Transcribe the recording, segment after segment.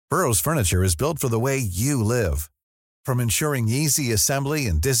Burrow's furniture is built for the way you live. From ensuring easy assembly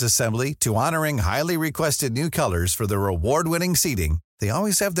and disassembly to honoring highly requested new colors for their award-winning seating, they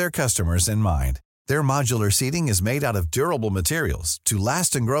always have their customers in mind. Their modular seating is made out of durable materials to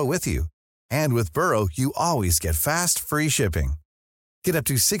last and grow with you. And with Burrow, you always get fast, free shipping. Get up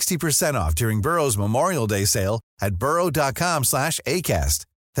to 60% off during Burrow's Memorial Day sale at burrow.com/ACAST.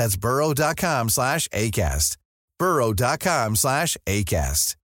 That's burrow.com/ACAST.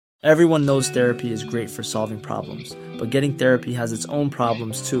 burrow.com/ACAST. Everyone knows therapy is great for solving problems, but getting therapy has its own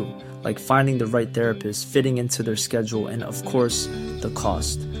problems too, like finding the right therapist, fitting into their schedule, and of course, the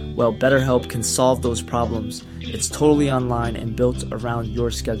cost. Well, BetterHelp can solve those problems. It's totally online and built around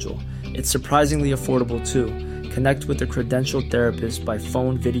your schedule. It's surprisingly affordable too. Connect with a credentialed therapist by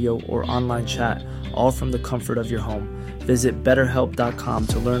phone, video, or online chat, all from the comfort of your home. Visit BetterHelp.com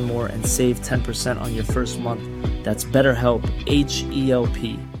to learn more and save 10% on your first month. That's BetterHelp,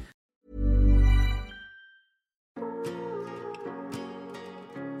 H-E-L-P.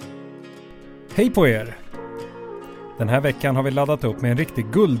 Hej på er! Den här veckan har vi laddat upp med en riktig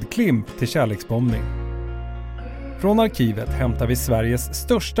guldklimp till Kärleksbombning. Från arkivet hämtar vi Sveriges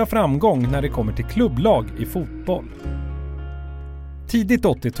största framgång när det kommer till klubblag i fotboll. Tidigt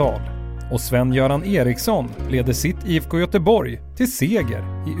 80-tal och Sven-Göran Eriksson leder sitt IFK Göteborg till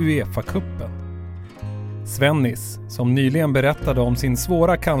seger i UEFA-cupen. Svennis, som nyligen berättade om sin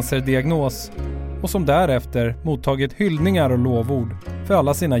svåra cancerdiagnos och som därefter mottagit hyllningar och lovord för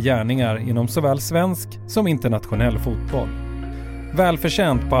alla sina gärningar inom såväl svensk som internationell fotboll.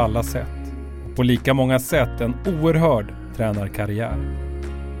 Välförtjänt på alla sätt och på lika många sätt en oerhörd tränarkarriär.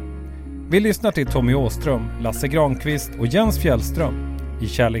 Vi lyssnar till Tommy Åström, Lasse Granqvist och Jens Fjällström i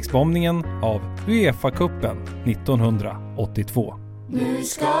Kärleksbombningen av UEFA-cupen 1982. Nu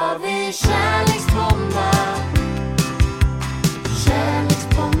ska vi kärleksbomba,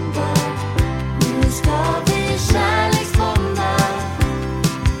 kärleksbomba. Nu ska vi kärleksbomba,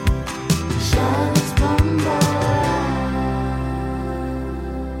 kärleksbomba.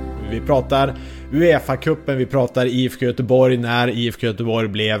 Vi pratar UEFA-cupen, vi pratar IFK Göteborg när IFK Göteborg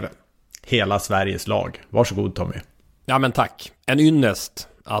blev hela Sveriges lag. Varsågod Tommy. Ja men tack. En ynnest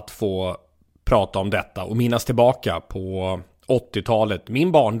att få prata om detta och minnas tillbaka på 80-talet,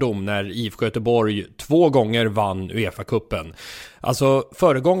 min barndom när IFK Göteborg 2 gånger vann UEFA-cupen. Alltså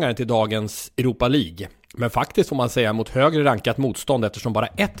föregångaren till dagens Europa League. Men faktiskt får man säga mot högre rankat motstånd eftersom bara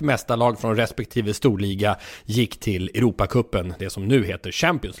ett mästarlag från respektive storliga gick till Europa-cupen, det som nu heter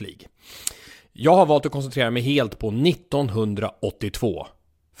Champions League. Jag har valt att koncentrera mig helt på 1982,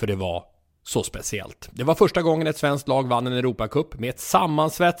 för det var så speciellt. Det var första gången ett svenskt lag vann en Europacup med ett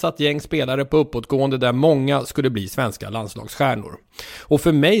sammansvetsat gäng spelare på uppåtgående där många skulle bli svenska landslagsstjärnor. Och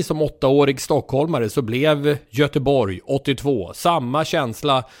för mig som 8-årig stockholmare så blev Göteborg 82 samma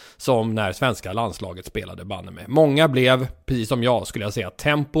känsla som när svenska landslaget spelade banne med. Många blev, precis som jag skulle jag säga,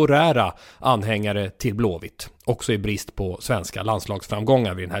 temporära anhängare till Blåvitt. Också i brist på svenska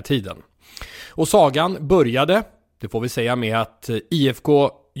landslagsframgångar vid den här tiden. Och sagan började, det får vi säga, med att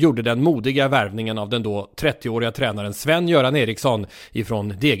IFK gjorde den modiga värvningen av den då 30-åriga tränaren Sven-Göran Eriksson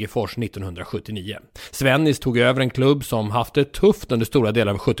ifrån Degerfors 1979. Svennis tog över en klubb som haft det tufft under stora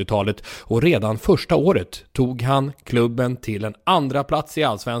delar av 70-talet och redan första året tog han klubben till en andra plats i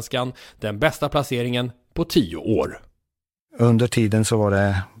Allsvenskan, den bästa placeringen på 10 år. Under tiden så var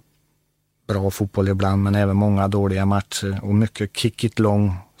det bra fotboll ibland men även många dåliga matcher och mycket kick it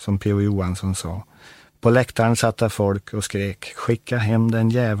long som P.O. Johansson sa. På läktaren satt där folk och skrek, skicka hem den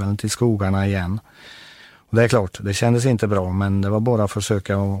jäveln till skogarna igen. Och det är klart, det kändes inte bra men det var bara att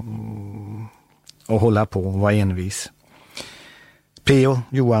försöka att hålla på och vara envis. P.O.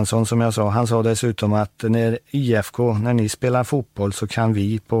 Johansson som jag sa, han sa dessutom att när IFK, när ni spelar fotboll så kan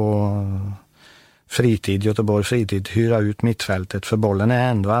vi på fritid, Göteborg fritid, hyra ut mittfältet för bollen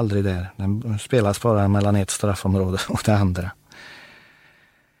är ändå aldrig där. Den spelas bara mellan ett straffområde och det andra.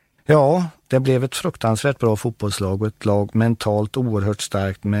 Ja, det blev ett fruktansvärt bra fotbollslag och ett lag mentalt oerhört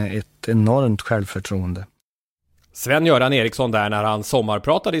starkt med ett enormt självförtroende. Sven-Göran Eriksson där när han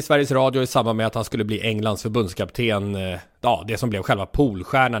sommarpratade i Sveriges Radio i samband med att han skulle bli Englands förbundskapten, det som blev själva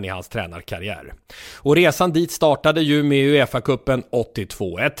polstjärnan i hans tränarkarriär. Och resan dit startade ju med UEFA-cupen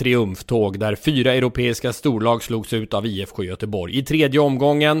 82, ett triumftåg där 4 europeiska storlag slogs ut av IFK Göteborg. I tredje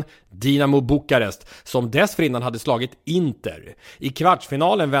omgången Dinamo Bukarest som dessförinnan hade slagit Inter. I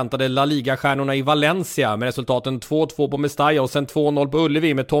kvartsfinalen väntade La Liga-stjärnorna i Valencia med resultaten 2-2 på Mestalla och sen 2-0 på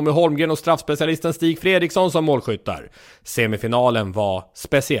Ullevi med Tommy Holmgren och straffspecialisten Stig Fredriksson som målskyttar. Semifinalen var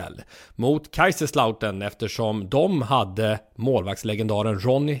speciell mot Kaiserslautern eftersom de hade spelade målvaktslegendaren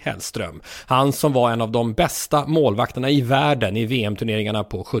Ronny Hellström. Han som var en av de bästa målvakterna i världen i VM-turneringarna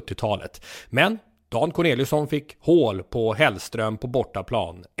på 70-talet. Men Dan Corneliusson fick hål på Hellström på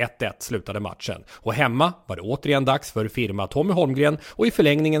bortaplan. 1-1 slutade matchen. Och hemma var det återigen dags för firma Tommy Holmgren och i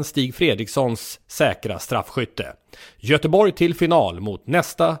förlängningen Stig Fredrikssons säkra straffskytte. Göteborg till final mot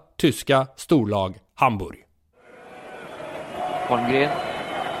nästa tyska storlag Hamburg. Holmgren.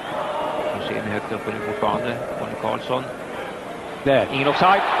 Nu ser vi högt uppe nu fortfarande. Conny Karlsson. Där, ingen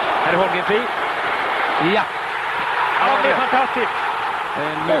offside. Här är Holmgren fri. Ja. Ja, det är fantastiskt.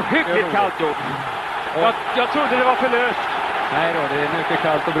 Ohyggligt kallt gjort. Jag trodde det var för löst. Nej då, det är mycket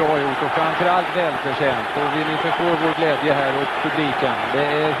kallt och bra gjort och framförallt välförtjänt. Och vi förstår vår glädje här och publiken. Det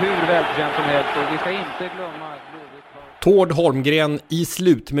är hur välförtjänt som helst och vi ska inte glömma... Tord Holmgren i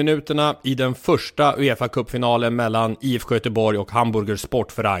slutminuterna i den första UEFA-cupfinalen mellan IFK Göteborg och Hamburger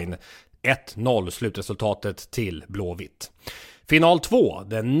Sportverein. 1-0 slutresultatet till Blåvitt. Final 2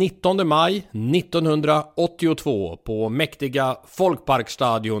 den 19 maj 1982 på mäktiga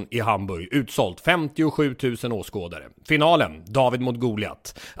Folkparkstadion i Hamburg. Utsålt 57 000 åskådare. Finalen, David mot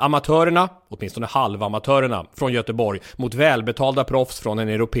Goliat. Amatörerna, åtminstone halvamatörerna från Göteborg mot välbetalda proffs från en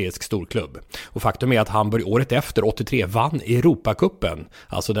europeisk storklubb. Och faktum är att Hamburg året efter 83 vann Europa-cupen,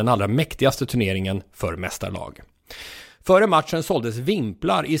 alltså den allra mäktigaste turneringen för mästarlag. Före matchen såldes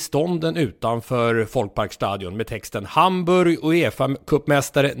vimplar i stånden utanför Folkparkstadion med texten Hamburg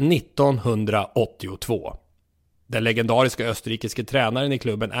UEFA-cupmästare 1982. Den legendariska österrikiske tränaren i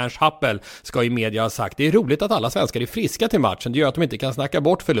klubben Ernst Happel ska i media ha sagt: det är roligt att alla svenskar är friska till matchen, det gör att de inte kan snacka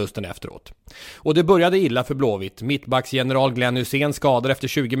bort förlusten efteråt. Och det började illa för Blåvitt. Mittbacksgeneral Glenn Hussein skadade efter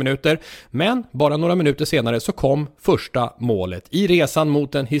 20 minuter, men bara några minuter senare så kom första målet i resan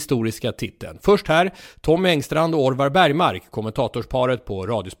mot den historiska titeln. Först här Tommy Engstrand och Orvar Bergmark, kommentatorsparet på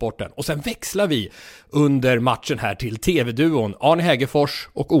Radiosporten. Och sen växlar vi under matchen här till TV-duon Arne Hägerfors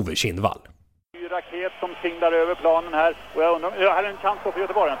och Ove Kindvall. Raket som singlar över planen här och jag undrar, här är en chans för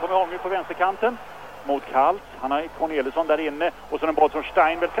Göteborg. Tommy Holmgren på vänsterkanten mot Kals, han har Corneliusson där inne och så en boll från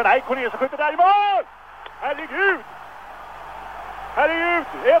Steinbeck. Nej, Corneliusson skjuter där i mål! Herregud!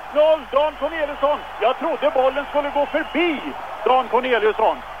 1-0 Dan Corneliusson. Jag trodde bollen skulle gå förbi Dan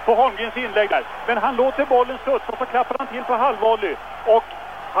Corneliusson på Holmgrens inlägg där, men han låter bollen studsa och så klappar han till på halvvolley och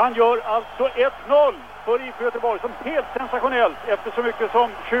han gör alltså 1-0 för IFK Göteborg som helt sensationellt efter så mycket som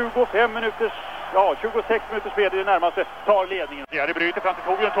 26 minuters spel i det närmaste tar ledningen. Ja, det bryter fram till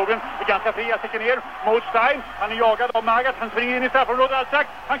Torbjörn. Torbjörn är ganska fri, jag sticker ner mot Stein. Han är jagad av Magat, han springer in i straffområdet alldeles strax.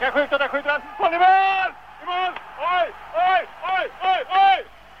 Han kan skjuta, där skjuter han. Boll i mål! I mål! Oj!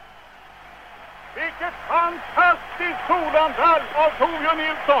 Vilket fantastiskt solanfall av Torbjörn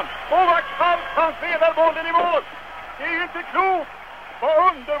Nilsson. Och vad kallt han spelar bollen i mål! Det är ju inte klokt! Vad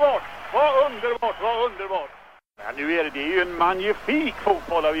underbart! Ja, nu är det ju en magnifik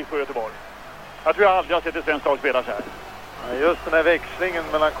fotboll av IFK Göteborg. Jag tror jag aldrig har sett ett svenskt lag spela så här. Ja, just den här växlingen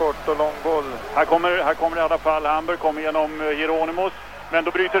mellan kort och lång boll. Här kommer i alla fall Hamburg, kommer genom Hieronymus. Men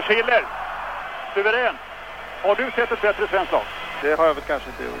då bryter Schiller. Suverän. Har du sett ett bättre svenskt lag? Det har jag väl kanske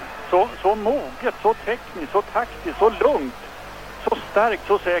inte gjort. Så moget, så tekniskt, så taktiskt, så lugnt. Så starkt,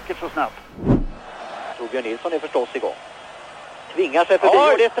 så säkert, så snabbt. Torbjörn Nilsson är förstås igång. Tvingar sig förbi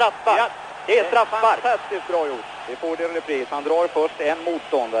och det är straffspark. Ja, det är straffspark. Fantastiskt bra gjort. Det får det repris. Han drar först en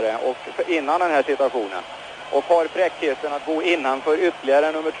motståndare och innan den här situationen. Och har fräckheten att gå innanför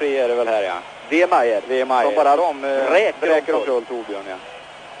ytterligare nummer 3 är det väl här, ja. Wehrmeier. Som bara räcker omkull Torbjörn, ja.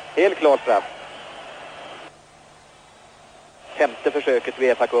 Helt klart straff. 5:e försöket vid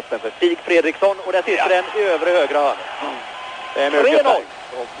UEFA-cupen för Stig Fredriksson och där sitter den i övre högra hörn. Det är mycket starkt.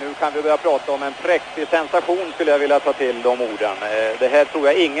 Och nu kan vi börja prata om en präktig sensation, skulle jag vilja ta till de orden. Det här tror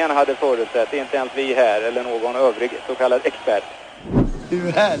jag ingen hade förutsett, inte ens vi här eller någon övrig så kallad expert.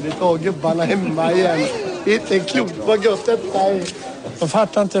 Hur härligt att ha gubbarna hemma igen. Det är inte klokt vad gott detta är. Jag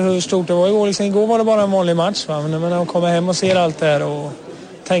fattar inte hur stort det var igår. Liksom, igår var det bara en vanlig match. Va? Men när man kommer hem och ser allt det här och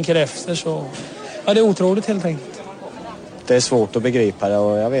tänker efter så... Ja, det är otroligt helt enkelt. Det är svårt att begripa det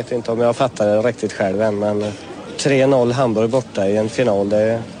och jag vet inte om jag fattar det riktigt själv än. Men 3-0 Hamburg borta i en final,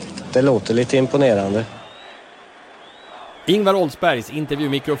 det låter lite imponerande. Ingvar Oldsbergs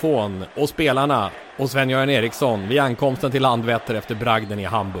intervjumikrofon och spelarna och Sven-Göran Eriksson vid ankomsten till Landvetter efter bragden i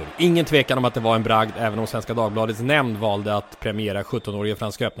Hamburg. Ingen tvekan om att det var en bragd, även om Svenska Dagbladets nämnd valde att premiera 17-årige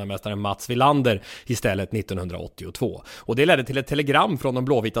franska öppnarmästaren Mats Wilander istället 1982. Och det ledde till ett telegram från de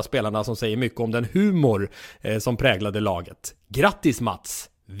blåvita spelarna som säger mycket om den humor som präglade laget. Grattis Mats!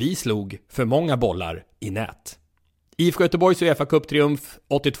 Vi slog för många bollar i nät. IFK Göteborgs UEFA-cup-triumf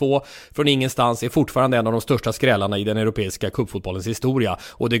 82 från ingenstans är fortfarande en av de största skrällarna i den europeiska cupfotbollens historia,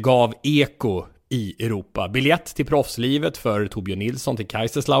 och det gav eko i Europa. Biljett till proffslivet för Torbjörn Nilsson till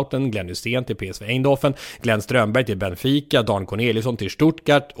Kaiserslautern, Glenn Hysén till PSV Eindhoven, Glenn Strömberg till Benfica, Dan Corneliusson till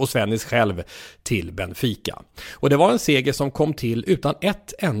Stuttgart och Svennis själv till Benfica. Och det var en seger som kom till utan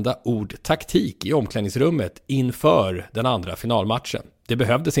ett enda ord taktik i omklädningsrummet inför den andra finalmatchen. Det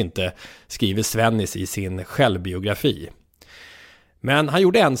behövdes inte, skriver Svennis i sin självbiografi. Men han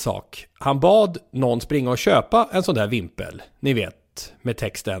gjorde en sak. Han bad någon springa och köpa en sån där vimpel. Ni vet, med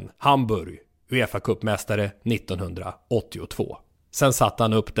texten Hamburg, UEFA-cupmästare 1982. Sen satte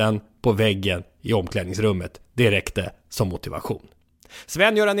han upp den på väggen i omklädningsrummet. Det räckte som motivation.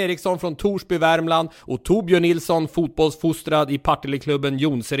 Sven-Göran Eriksson från Torsby, Värmland och Torbjörn Nilsson, fotbollsfostrad i Partilleklubben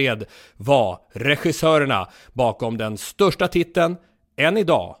Jonsered, var regissörerna bakom den största titeln än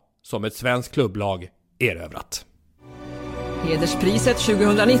idag som ett svenskt klubblag erövrat. Hederspriset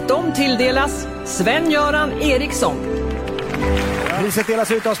 2019 tilldelas Sven-Göran Eriksson. Priset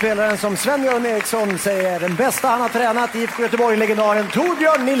delas ut av spelaren som Sven-Göran Eriksson säger den bästa han har tränat, IFK Göteborg-legendaren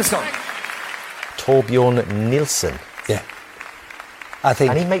Torbjörn Nilsson. Torbjörn Nilsson. Yeah. I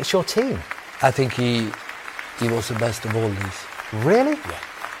think, and he makes your team. I think he was the best of all these. Really? Yeah.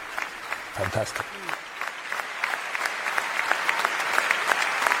 Fantastic.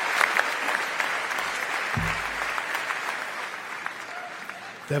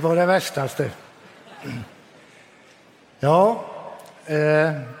 Det var det värstaste. Ja,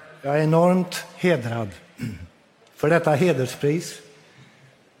 jag är enormt hedrad för detta hederspris.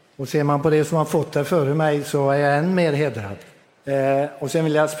 Och ser man på det som har fått det före mig så är jag än mer hedrad. Och sen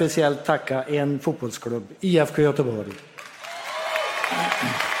vill jag speciellt tacka en fotbollsklubb, IFK Göteborg.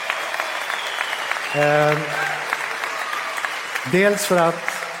 Dels för att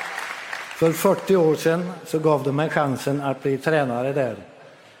för 40 år sedan så gav de mig chansen att bli tränare där.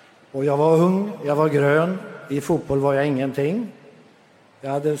 Och jag var ung, jag var grön, i fotboll var jag ingenting.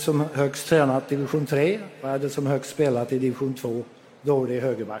 Jag hade som högst tränat division 3 och jag hade som högst spelat i division 2, dålig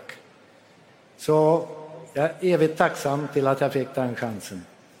högerback. Så jag är evigt tacksam till att jag fick den chansen.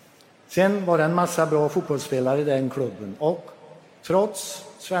 Sen var det en massa bra fotbollsspelare i den klubben och trots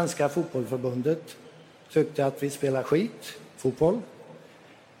Svenska fotbollförbundet tyckte att vi spelar skit, fotboll.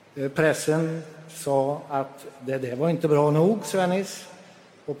 Pressen sa att det var inte bra nog, Svennis.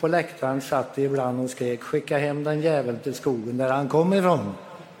 Och på läktaren satt det ibland och skrek skicka hem den jäveln till skogen där han kom ifrån,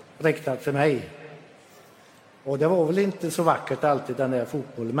 riktat till mig. Och det var väl inte så vackert alltid den där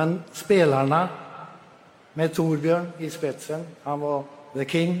fotbollen. Men spelarna med Torbjörn i spetsen, han var the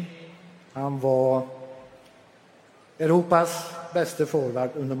king. Han var Europas bästa forward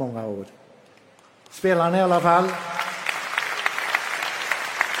under många år. Spelarna i alla fall.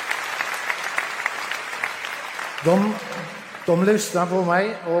 De lyssnade på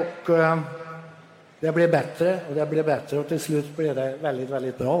mig och det blev bättre och det blev bättre och till slut blev det väldigt,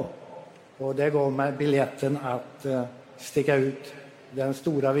 väldigt bra. Och det gav mig biljetten att sticka ut den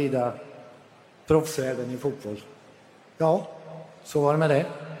stora vida proffsvärlden i fotboll. Ja, så var det med det.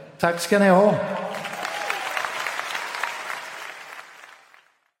 Tack ska ni ha.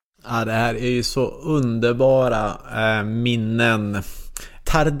 Ja, det här är ju så underbara minnen.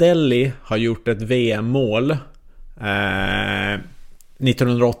 Tardelli har gjort ett VM-mål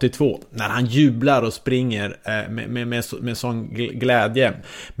 1982 när han jublar och springer med sån glädje.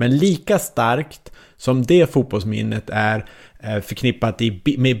 Men lika starkt som det fotbollsminnet är förknippat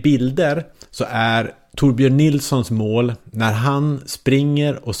med bilder så är Torbjörn Nilssons mål när han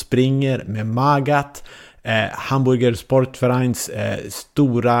springer med Magat, Hamburger Sportvereins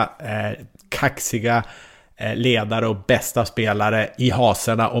stora kaxiga ledare och bästa spelare i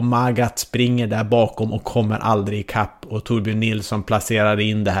haserna, och Magat springer där bakom och kommer aldrig i kapp, och Torbjörn Nilsson placerar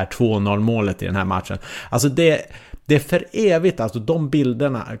in det här 2-0 målet i den här matchen. Alltså det är för evigt, alltså de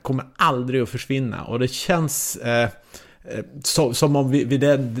bilderna kommer aldrig att försvinna, och det känns som om vid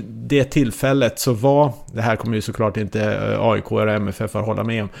det tillfället så var, det här kommer ju såklart inte AIK och MFF att hålla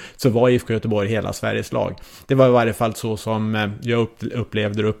med om, så var IFK Göteborg hela Sveriges lag. Det var i varje fall så som jag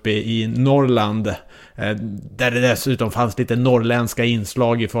upplevde det uppe i Norrland, där det dessutom fanns lite norrländska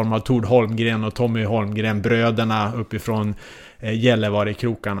inslag i form av Tord Holmgren och Tommy Holmgren, bröderna uppifrån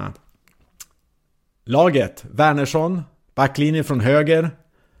Gällivare-krokarna. Laget, Wernersson, backlinje från höger,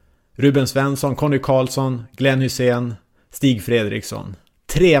 Ruben Svensson, Conny Karlsson, Glenn Hysén, Stig Fredriksson.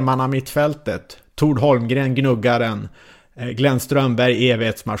 Tremanna mittfältet, Tord Holmgren, gnuggaren, Glenn Strömberg,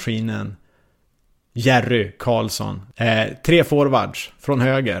 evighetsmaskinen, Jerry Karlsson. 3 forwards från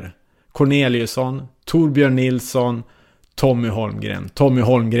höger, Corneliusson, Torbjörn Nilsson, Tommy Holmgren. Tommy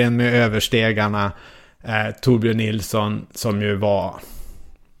Holmgren med överstegarna, Torbjörn Nilsson som ju var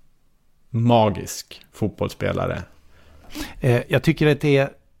magisk fotbollsspelare. Jag tycker att det är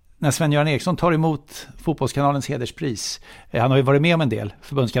när Sven-Göran Eriksson tar emot Fotbollskanalens hederspris. Han har ju varit med om en del,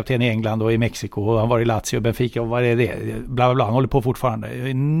 förbundskapten i England och i Mexiko, och han var i Lazio och Benfica och vad är det? Bla bla bla, han håller på fortfarande.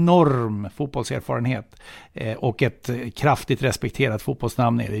 Enorm fotbollserfarenhet och ett kraftigt respekterat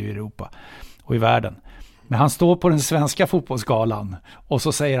fotbollsnamn nere i Europa och i världen. Men han står på den svenska fotbollsgalan och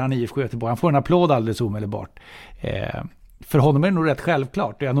så säger han IFK Göteborg. Han får en applåd alldeles omedelbart. För honom är det nog rätt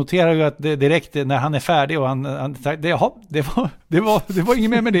självklart. Jag noterar ju att det direkt när han är färdig och han det var inget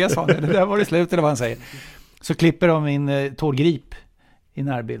mer med det, sa han. Det där var det slut, eller vad han säger. Så klipper de in Tårgrip i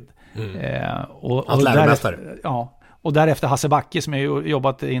närbild. Hans läromästare. Ja, och därefter Hasse Backe som har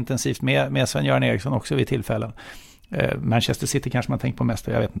jobbat intensivt med Sven-Göran Eriksson också vid tillfällen. Manchester City kanske man tänkt på mest,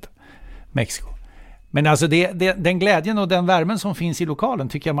 jag vet inte. Mexiko. Men alltså den glädjen och den värmen som finns i lokalen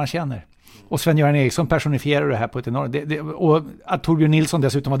tycker jag man känner. Och Sven-Göran Eriksson personifierar det här på ett enormt... Och att Torbjörn Nilsson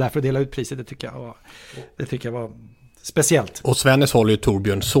dessutom var där för att dela ut priset, det tycker jag var speciellt. Och Svennes håller ju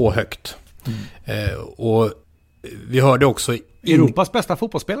Torbjörn så högt. Och vi hörde också... Europas bästa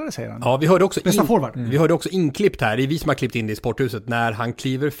fotbollsspelare, säger han. Ja, vi hörde också bästa forward. Vi hörde också inklippt här, det är vi som har klippt in det i Sporthuset, när han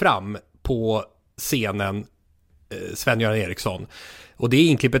kliver fram på scenen, Sven-Göran Eriksson. Och det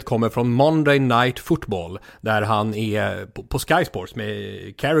inklippet kommer från Monday Night Football, där han är på Sky Sports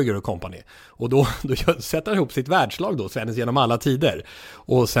med Carragher och company. Och då sätter han ihop sitt världslag då, Svennes genom alla tider.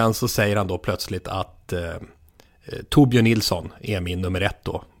 Och sen så säger han då plötsligt att Torbjörn Nilsson är min nummer 1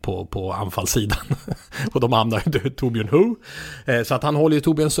 då på anfallssidan. Och de hamnar ju Torbjörn Who. Så att han håller ju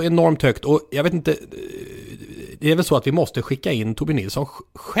Torbjörn så enormt högt. Och jag vet inte, det är väl så att vi måste skicka in Torbjörn Nilsson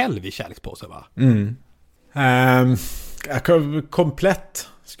själv i kärlekspåsen, va? Komplett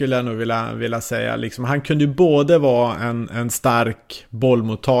skulle jag nog vilja säga. Liksom, han kunde ju både vara en stark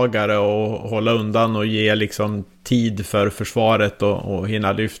bollmottagare och hålla undan och ge liksom tid för försvaret och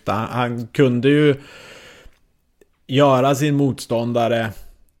hinna lyfta. Han kunde ju göra sin motståndare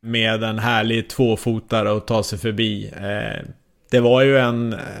med en härlig tvåfotare och ta sig förbi. Det var ju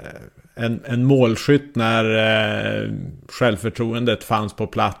en målskytt när självförtroendet fanns på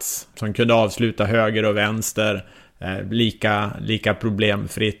plats, som kunde avsluta höger och vänster lika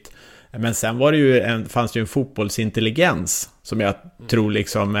problemfritt. Men sen var det ju fanns det ju en fotbollsintelligens som jag tror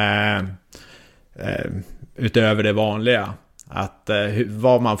liksom utöver det vanliga, att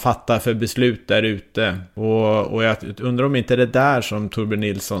vad man fattar för beslut där ute, och jag undrar om inte det där som Torbjörn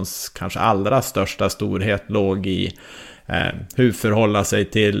Nilssons kanske allra största storhet låg i, hur förhålla sig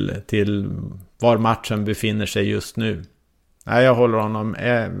till var matchen befinner sig just nu. Jag håller honom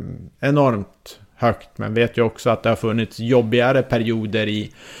enormt högt, men vet ju också att det har funnits jobbigare perioder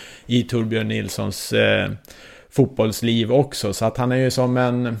i Torbjörn Nilssons fotbollsliv också, så att han är ju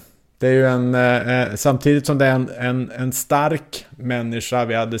som samtidigt som det är en stark människa.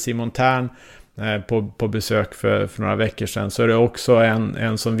 Vi hade Simon Tern på besök för några veckor sedan, så är det också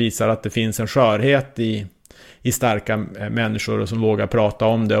en som visar att det finns en skörhet i starka människor och som vågar prata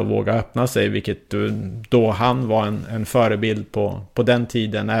om det och våga öppna sig, vilket då han var en förebild på den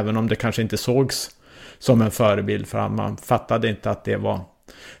tiden, även om det kanske inte sågs som en förebild, för man fattade inte att det var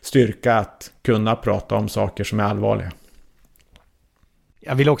styrka att kunna prata om saker som är allvarliga.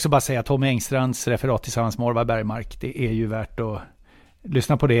 Jag vill också bara säga att Tommy Engstrands referat tillsammans med Orvar Bergmark, det är ju värt att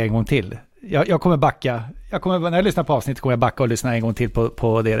lyssna på det en gång till. Jag kommer backa. När jag lyssnar på avsnittet kommer jag backa och lyssna en gång till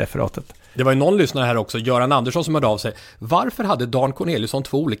på det referatet. Det var ju någon lyssnare här också, Göran Andersson, som hörde av sig. Varför hade Dan Corneliusson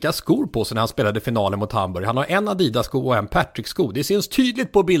 2 olika skor på sig när han spelade finalen mot Hamburg? Han har en Adidas-sko och en Patrick-sko. Det syns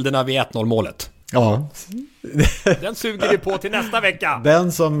tydligt på bilderna vid 1-0-målet. Ja. Den suger vi på till nästa vecka.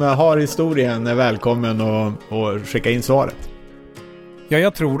 Den som har historien är välkommen och skicka in svaret. Ja,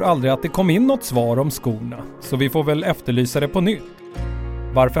 jag tror aldrig att det kom in något svar om skorna, så vi får väl efterlysa det på nytt.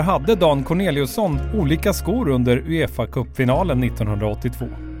 Varför hade Dan Corneliusson olika skor under UEFA-cupfinalen 1982?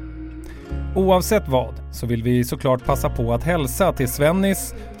 Oavsett vad så vill vi såklart passa på att hälsa till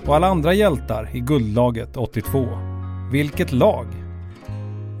Svennis och alla andra hjältar i guldlaget 82. Vilket lag!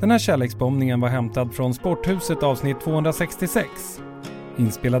 Den här kärleksbombningen var hämtad från Sporthuset avsnitt 266,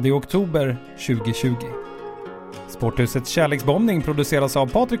 inspelad i oktober 2020. Sporthusets kärleksbombning produceras av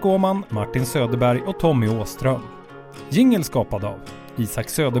Patrik Åhman, Martin Söderberg och Tommy Åström. Jingle skapad av Isak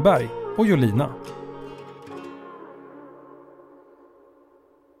Söderberg och Jolina.